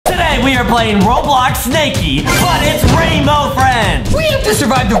we are playing Roblox Snakey, but it's Rainbow Friends. We have to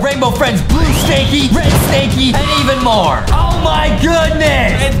survive the Rainbow Friends Blue Snakey, Red Snakey, and even more. Oh my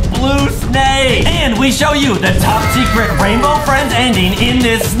goodness! It's Blue Snake. And we show you the top secret Rainbow Friends ending in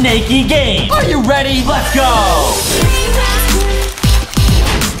this Snakey game. Are you ready? Let's go!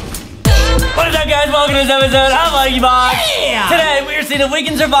 What is up, guys? Welcome to this episode of LankyBox. Yeah! Today, we are seeing if we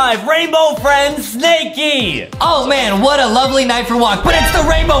can survive Rainbow Friends Snakey. Oh man, what a lovely night for walk. But it's the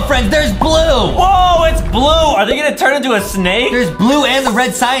Rainbow Friends. There's Blue. Whoa, it's Blue. Are they gonna turn into a snake? There's Blue and the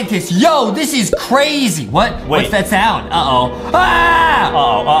Red Scientist. Yo, this is crazy. What? Wait. What's that sound? Uh-oh. Ah!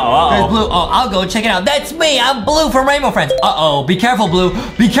 Uh-oh. There's Blue. Oh, I'll go check it out. That's me. I'm Blue from Rainbow Friends. Uh-oh. Be careful, Blue.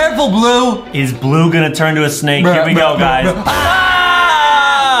 Be careful, Blue. Is Blue gonna turn to a snake? Here we go, guys. Uh-oh.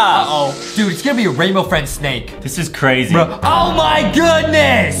 Dude, it's gonna be a Rainbow Friends snake. This is crazy. Oh my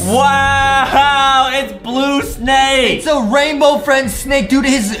goodness! Wow, it's Blue Snake. It's a Rainbow Friends snake. Dude,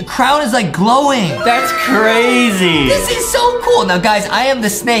 his crown is like glowing. That's crazy. This is so cool. Now, guys, I am the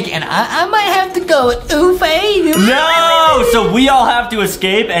snake, and I might have to go with oof. No! So we all have to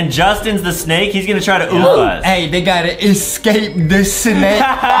escape, and Justin's the snake. He's gonna try to oof us. Hey, they gotta escape the snake.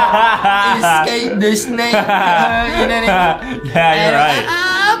 Escape the snake. You know what I mean? Yeah, you're right.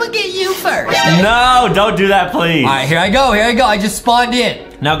 I'm gonna get you first. No, don't do that, please. All right, here I go. I just spawned in.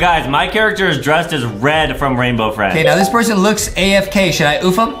 Now, guys, my character is dressed as Red from Rainbow Friends. Okay, now this person looks AFK. Should I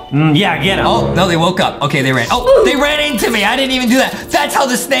oof them? Yeah, get him. Oh, no, they woke up. Okay, they ran. Oh, they ran into me. I didn't even do that. That's how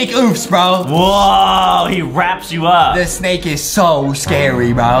the snake oofs, bro. Whoa, he wraps you up. The snake is so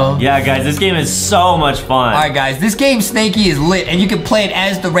scary, bro. Yeah, guys, this game is so much fun. All right, guys, this game Snakey is lit, and you can play it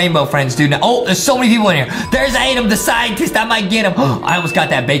as the Rainbow Friends do. Now, oh, there's so many people in here. There's Adam, the scientist. I might get him. I almost got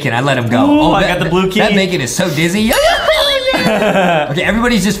that bacon. I let him go. Ooh, I got the blue key. That bacon is so dizzy. Okay,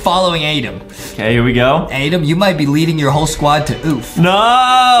 everybody's just following Adam. Okay, here we go. Adam, you might be leading your whole squad to oof.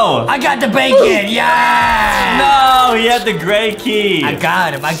 No! I got the bacon. Yeah! No, he had the gray key. I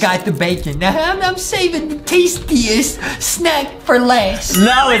got him. I got the bacon. Now I'm saving the tastiest snack for last.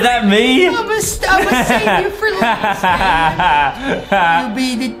 No, is that me? I'm gonna save you for last. You'll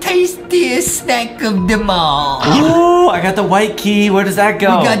be the tastiest snack of them all. Ooh, I got the white key. Where does that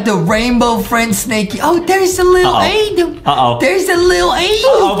go? We got the Rainbow Friend Snakey. Oh, there's a little Adam. Uh-oh. There's a little Adam.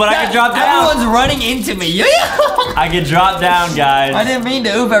 Uh-oh, but I can drop down. Everyone's running into me. I can drop down, guys. I didn't mean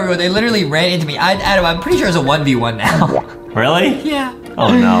to oof everyone. They literally ran into me. Adam, I'm pretty sure it's a 1v1 now. Really? Yeah.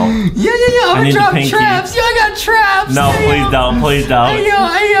 Oh, no. Yeah. I'm gonna drop traps. Yo, I got traps. No, please don't. Please don't.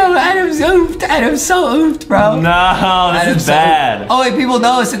 Yo, Adam's oofed. Adam's so oofed, bro. No, this is bad. Oh, wait, people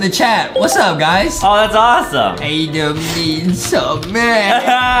know us in the chat. What's up, guys? Oh, that's awesome. Adam needs some man.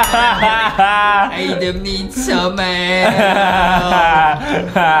 Adam needs some man.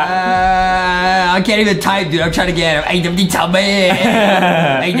 I can't even type, dude. I'm trying to get him. Adam needs some man.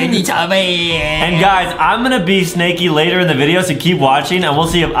 Adam needs some man. And guys, I'm gonna be Snakey later in the video, so keep watching, and we'll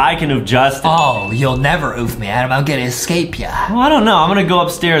see if I can oof Justin. Oh, you'll never oof me, Adam. I'm gonna escape ya. Well, I don't know. I'm gonna go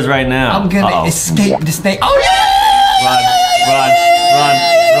upstairs right now. I'm gonna escape the snake. Oh,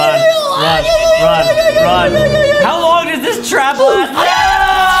 Run. How long does this trap last?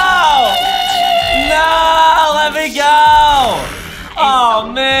 No, let me go. Oh,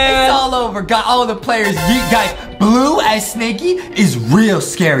 man. It's all over. Got all the players. Guys, Blue as Snakey is real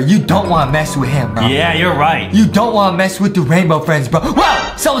scary. You don't want to mess with him, bro. Yeah, you're right. You don't want to mess with the Rainbow Friends, bro.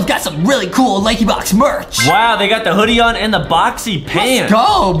 Wow, someone's got some really cool LankyBox merch. Wow, they got the hoodie on and the boxy pants. Let's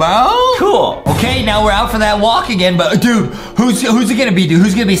go, bro. Cool. Okay, now we're out for that walk again, but dude, who's it gonna be, dude?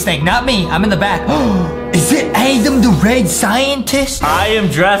 Who's gonna be Snake? Not me. I'm in the back. Is it Adam the Red Scientist? I am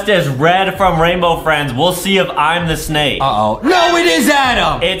dressed as Red from Rainbow Friends. We'll see if I'm the snake. Uh-oh. No, it is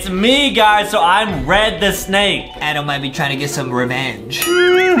Adam. It's me, guys, so I'm Red the Snake. Adam might be trying to get some revenge.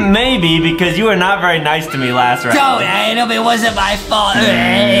 Maybe, because you were not very nice to me last round. Don't, Adam, it wasn't my fault.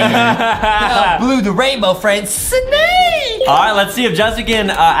 Blue the Rainbow Friend Snake. All right, let's see if Justin can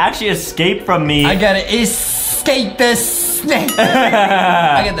actually escape from me. I gotta escape the snake.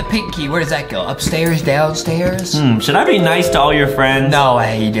 I got the pink key. Where does that go? Upstairs, downstairs? Should I be nice to all your friends? No,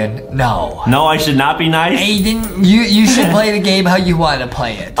 Aiden. No. No, I should not be nice? Aiden, you should play the game how you want to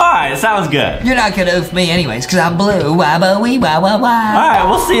play it. All right, sounds good. You're not gonna oof me anyways, because I'm blue. Wah, wah, wee, wah, wah, wah. All right,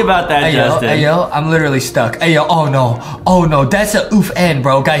 we'll see about that, Justin. Ayo, I'm literally stuck. Ayo, oh no, that's a oof end,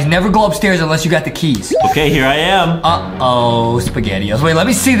 bro. Guys, never go upstairs unless you got the keys. Okay, here I am. Uh-oh, SpaghettiOs. Wait, let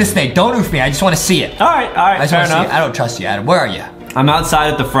me see the snake. Don't oof me. I just want to see it. All right, fair enough. I don't trust you, Adam. Where are you? I'm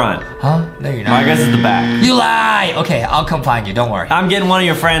outside at the front. Huh? No, you're not. I guess it's the back. You lie! Okay, I'll come find you. Don't worry. I'm getting one of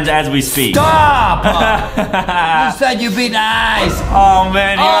your friends as we speak. Stop! You said you'd be nice. Oh,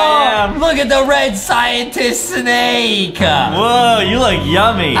 man, here I am. Look at the red scientist snake. Whoa, you look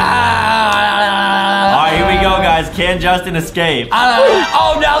yummy. All right, here we go, guys. Can Justin escape?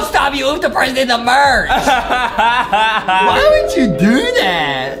 Oh, no, stop. You oofed the person in the merch. Why would you do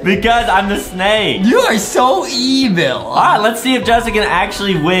that? Because I'm the snake. You are so evil. All right, let's see if Justin can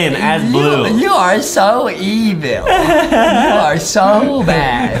actually win as Blue. You are so evil. You are so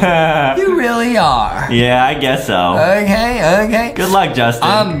bad. You really are. Yeah, I guess so. Okay. Good luck, Justin.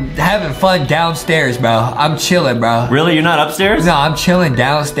 I'm having fun downstairs, bro. I'm chilling, bro. Really? You're not upstairs? No, I'm chilling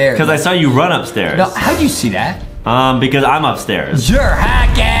downstairs. Because I saw you run upstairs. No, how'd you see that? Because I'm upstairs. You're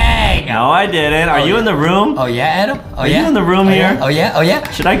hacking! No, I didn't. Are you in the room? Oh, yeah, Adam? Oh, Are you in the room here? Oh,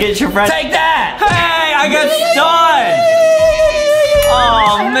 yeah? Should I get your friend? Take that! Hey, I got stunned!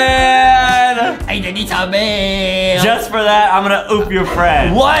 Oh, man! Just for that, I'm gonna oof your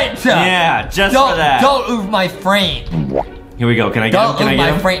friend. What? Yeah, just for that. Don't oof my friend. Here we go. Can I get him? Can I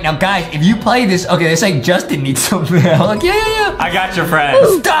get him? Friend. Now, guys, if you play this, okay, they're saying Justin needs some milk. Yeah. I got your friend.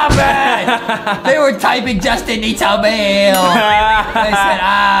 Stop it! They were typing Justin needs some milk. They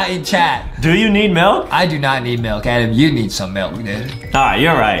said, in chat. Do you need milk? I do not need milk, Adam. You need some milk, dude. Ah,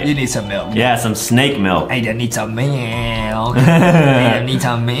 you're right. You need some milk. Yeah, some snake milk. I don't need some milk. I don't need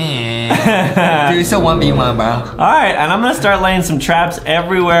some milk. Dude, it's a 1v1, bro. Alright, and I'm gonna start laying some traps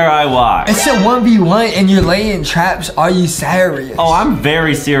everywhere I walk. It's a 1v1 and you're laying traps. Are you serious? Oh, I'm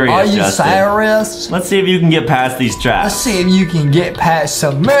very serious, Are you Justin. serious? Let's see if you can get past these traps. Let's see if you can get past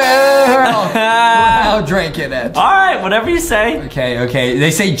some milk without drinking it. Alright, whatever you say. Okay. They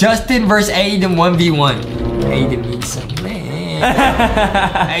say Justin versus Aiden 1v1. Aiden needs some milk.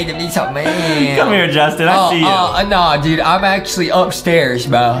 Aiden needs some milk. Come here, Justin. I see you. No, dude. I'm actually upstairs,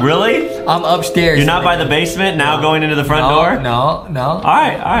 bro. Really? I'm upstairs. You're not by the basement, now going into the front door? No.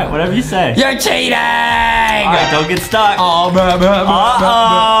 Alright, whatever you say. You're cheating! Alright, don't get stuck.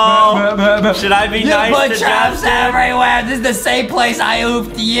 Should I be nice to Justin? You put traps everywhere. This is the same place I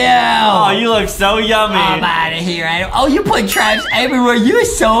oofed you. Oh, you look so yummy. I'm out of here, Adam. Oh, you put traps everywhere. You're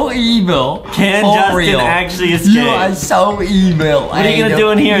so evil. Can Justin actually escape? You are so evil. What are you gonna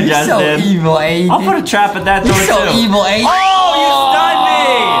do in here, Justin? You're so evil, Aiden. I'll put a trap at that door You're so evil, Aiden. Oh, you stunned me!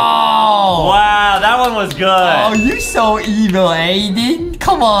 Oh. Wow, that one was good. Oh, you're so evil, Aiden.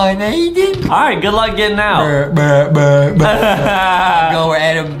 Come on, Aiden. Alright, good luck getting out. I'll go where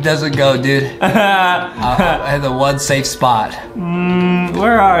Adam doesn't go, dude. I have the one safe spot.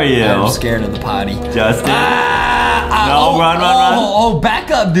 Where are you? I'm scared of the potty. Justin. Run. Oh,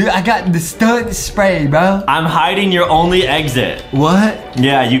 back up, dude. I got the stunt spray, bro. I'm hiding your only exit. What?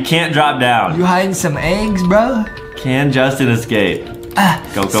 Yeah, you can't drop down. You hiding some eggs, bro? Can Justin escape?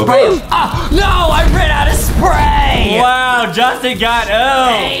 Go. Spray. Oh, no, I ran out of spray. Wow, Justin got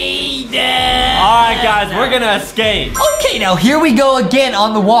Aiden. Alright, guys, we're gonna escape. Okay, now here we go again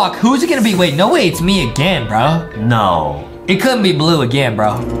on the walk. Who's it gonna be? Wait, no way, it's me again, bro. No. It couldn't be Blue again,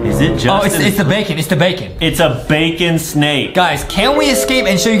 bro. Is it Justin? Oh, it's the bacon. It's the bacon. It's a bacon snake. Guys, can we escape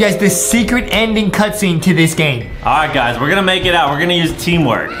and show you guys the secret ending cutscene to this game? Alright, guys, we're gonna make it out. We're gonna use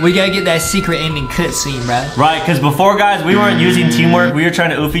teamwork. We gotta get that secret ending cutscene, bro. Right, because before, guys, we weren't using teamwork. We were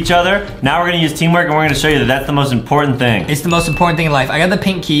trying to oof each other. Now we're gonna use teamwork, and we're gonna show you that that's the most important thing. It's the most important thing in life. I got the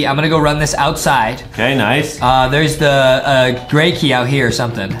pink key. I'm gonna go run this outside. Okay, nice. There's the gray key out here or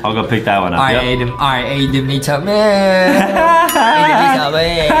something. I'll go pick that one up. Alright, Aiden. Alright, Aiden needs something. I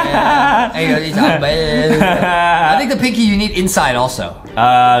think the pink key you need inside also.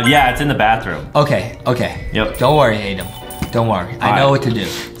 Yeah, it's in the bathroom. Okay. Yep. Don't worry, Aiden. Don't worry. I know what to do.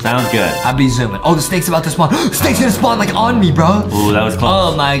 Sounds good. I'll be zooming. Oh, the snake's about to spawn. Snake's gonna spawn like on me, bro. Ooh, that was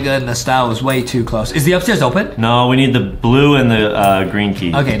close. Oh my goodness, that was way too close. Is the upstairs open? No, we need the blue and the green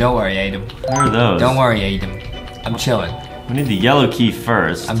key. Okay, don't worry, Aiden. Where are those? Don't worry, Aiden. I'm chilling. We need the yellow key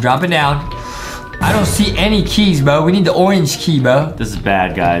first. I'm dropping down. I don't see any keys, bro. We need the orange key, bro. This is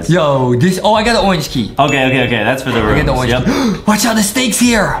bad, guys. Yo, oh, I got the orange key. Okay. That's for the room. I got the orange key. Watch out, the snake's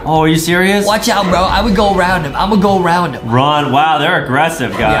here. Oh, are you serious? Watch out, bro. I would go around him. I'm gonna go around him. Run. Wow, they're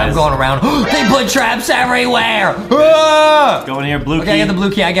aggressive, guys. Yeah, I'm going around. They put traps everywhere. Go in here, blue key. Okay, I got the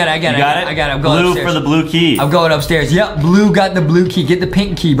blue key. I got it. You got it? I'm going blue upstairs. for the blue key. I'm going upstairs. Yep, blue got the blue key. Get the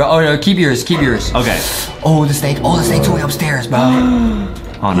pink key, bro. Oh, no, keep yours. Okay. Oh, the snake's going upstairs, bro.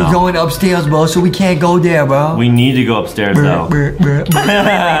 Oh, no. We're going upstairs, bro, so we can't go there, bro. We need to go upstairs, though.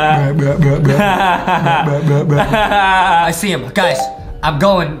 I see him. Guys, I'm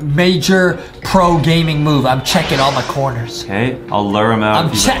going major pro gaming move. I'm checking all my corners. Okay, I'll lure him out.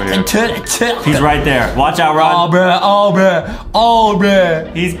 I'm checking to the tip. He's right there. Watch out, Ron. Oh, bruh. Oh, bruh. Oh,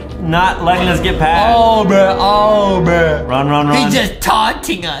 bruh. He's not letting us get past. Oh, bruh. Oh, bruh. Run. He's just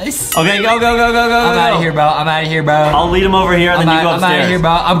taunting us. Okay, go. I'm out of here, bro. I'm out of here, bro. I'll lead him over here, and then you go upstairs. I'm out of here,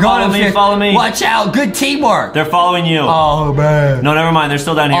 bro. I'm going upstairs. Follow me. Watch out. Good teamwork. They're following you. Oh, bruh. No, never mind. They're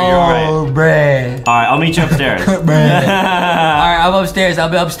still down here. You're all right. Oh, bruh. All right, I'll meet you upstairs. All right, I'm upstairs. I'll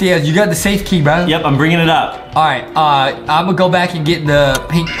be upstairs. You got the safe key, bro. Yep, I'm bringing it up. All right, I'm gonna go back and get the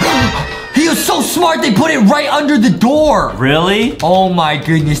pink. He was so smart. They put it right under the door. Really? Oh my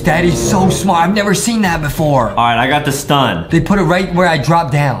goodness, that is so smart. I've never seen that before. All right, I got the stun. They put it right where I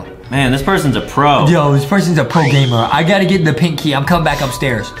dropped down. Man, this person's a pro. Yo, this person's a pro gamer. I gotta get the pink key. I'm coming back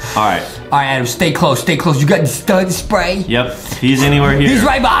upstairs. All right. All right, Adam, stay close. You got the stun spray? Yep, he's anywhere here. He's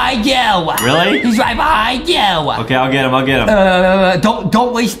right behind you. Really? He's right behind you. Okay, I'll get him.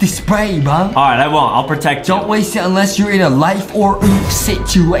 Don't waste the spray, bro. All right, I won't. I'll protect you. Don't waste it unless you're in a life or oof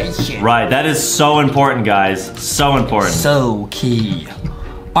situation. Right, that is so important, guys. So important. So key.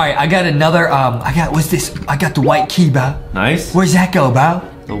 All right, I got another. What's this? I got the white key, bro. Nice. Where's that go, bro?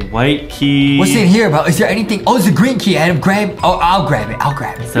 The white key. What's in here, bro? Is there anything? Oh, it's a green key. Adam, grab. Oh, I'll grab it.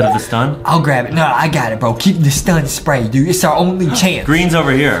 Instead of the stun? I'll grab it. No, I got it, bro. Keep the stun spray, dude. It's our only chance. Green's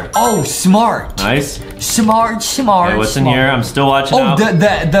over here. Oh, smart. Nice. Smart. Okay, what's in here? I'm still watching out. Oh,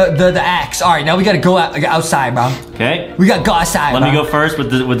 the axe. All right, now we gotta go outside, bro. Okay. We gotta go outside. Let me go first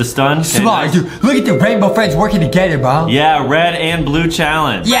with the stun. Okay, smart, nice. dude. Look at the rainbow friends working together, bro. Yeah, red and blue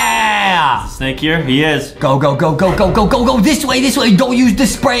challenge. Yeah. Snake here? He is. Go. This way. Don't use the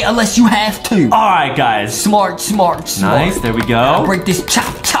spray unless you have to. All right, guys. Smart. Nice, there we go. Break this.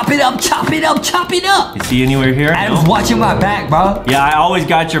 Chop it up. Is he anywhere here? Adam's watching my back, bro. Yeah, I always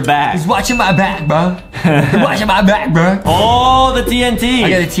got your back. He's watching my back, bro. Oh, the TNT. I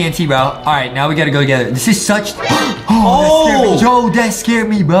got the TNT, bro. All right, now we gotta go together. This is such. Oh, that scared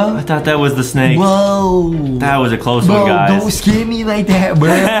me, bro. I thought that was the snake. Whoa. That was a close one, guys. Don't scare me like that, bro.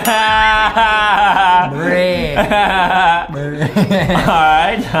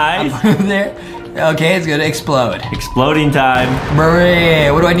 Alright, nice. There. Okay, it's gonna explode. Exploding time.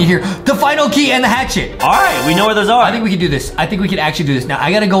 What do I need here? The final key and the hatchet. Alright, we know where those are. I think we can do this. I think we can actually do this. Now,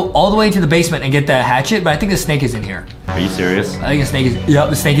 I gotta go all the way to the basement and get the hatchet, but I think the snake is in here. Are you serious? I think the snake is. Yep,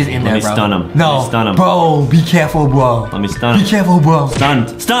 the snake is in there, bro. Let me stun him. No. Let me stun him. Bro, be careful, bro. Let me stun him. Be careful, bro. Stun.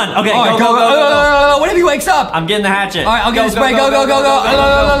 Okay, right, go. What if he wakes up? I'm getting the hatchet. All right, I'll get the spray. Go.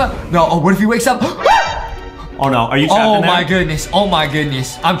 No, what if he wakes up? Oh no, are you trapped in there? Oh my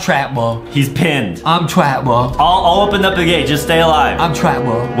goodness. I'm trapped, bro. He's pinned. I'm trapped, bro. I'll open up the gate. Just stay alive. I'm trapped,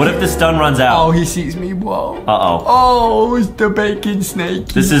 bro. What if the stun runs out? Oh, he sees me, bro. Uh-oh. Oh, it's the bacon snake.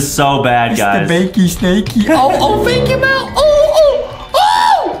 This is so bad, guys. It's the bacon snakey. Oh, fake him out. Oh.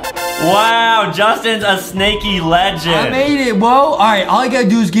 Wow, Justin's a snaky legend. I made it, bro. All right, all I gotta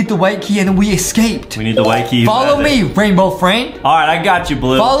do is get the white key and then we escaped. We need the white key. Follow me, rainbow friend. All right, I got you,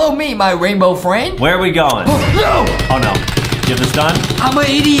 Blue. Follow me, my rainbow friend. Where are we going? No. Oh no. You have this done? I'm an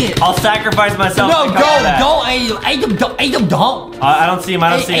idiot. I'll sacrifice myself. No, don't. Ain't them, don't. I don't see him. I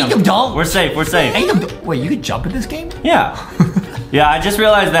don't see him. Ain't them, don't. We're safe. Wait, you can jump in this game? Yeah. Yeah, I just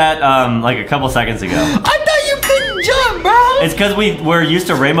realized that like a couple seconds ago. I thought you couldn't jump, bro. It's because we're used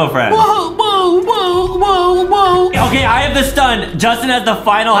to rainbow friends. Whoa. Okay, I have the stun. Justin has the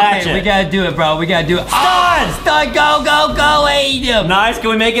final hatchet. We gotta do it, bro. We gotta do it. Stun! Go, eat him. Nice, can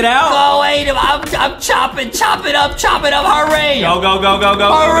we make it out? Go, eat him. I'm chopping. Chop it up. Hurry. Go.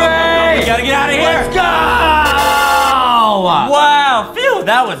 Hurry. We gotta get out of here. Let's go. Wow, phew,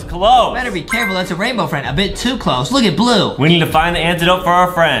 that was close. Better be careful. That's a rainbow friend. A bit too close. Look at Blue. We need to find the antidote for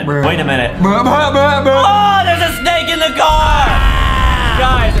our friend. Wait a minute. Oh, there's a snake in the car.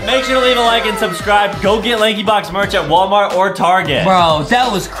 Guys, make sure to leave a like and subscribe. Go get LankyBox merch at Walmart or Target. Bro,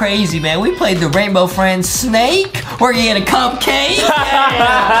 that was crazy, man. We played the Rainbow Friends Snake. We're gonna get a cupcake.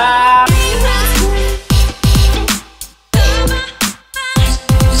 Yeah.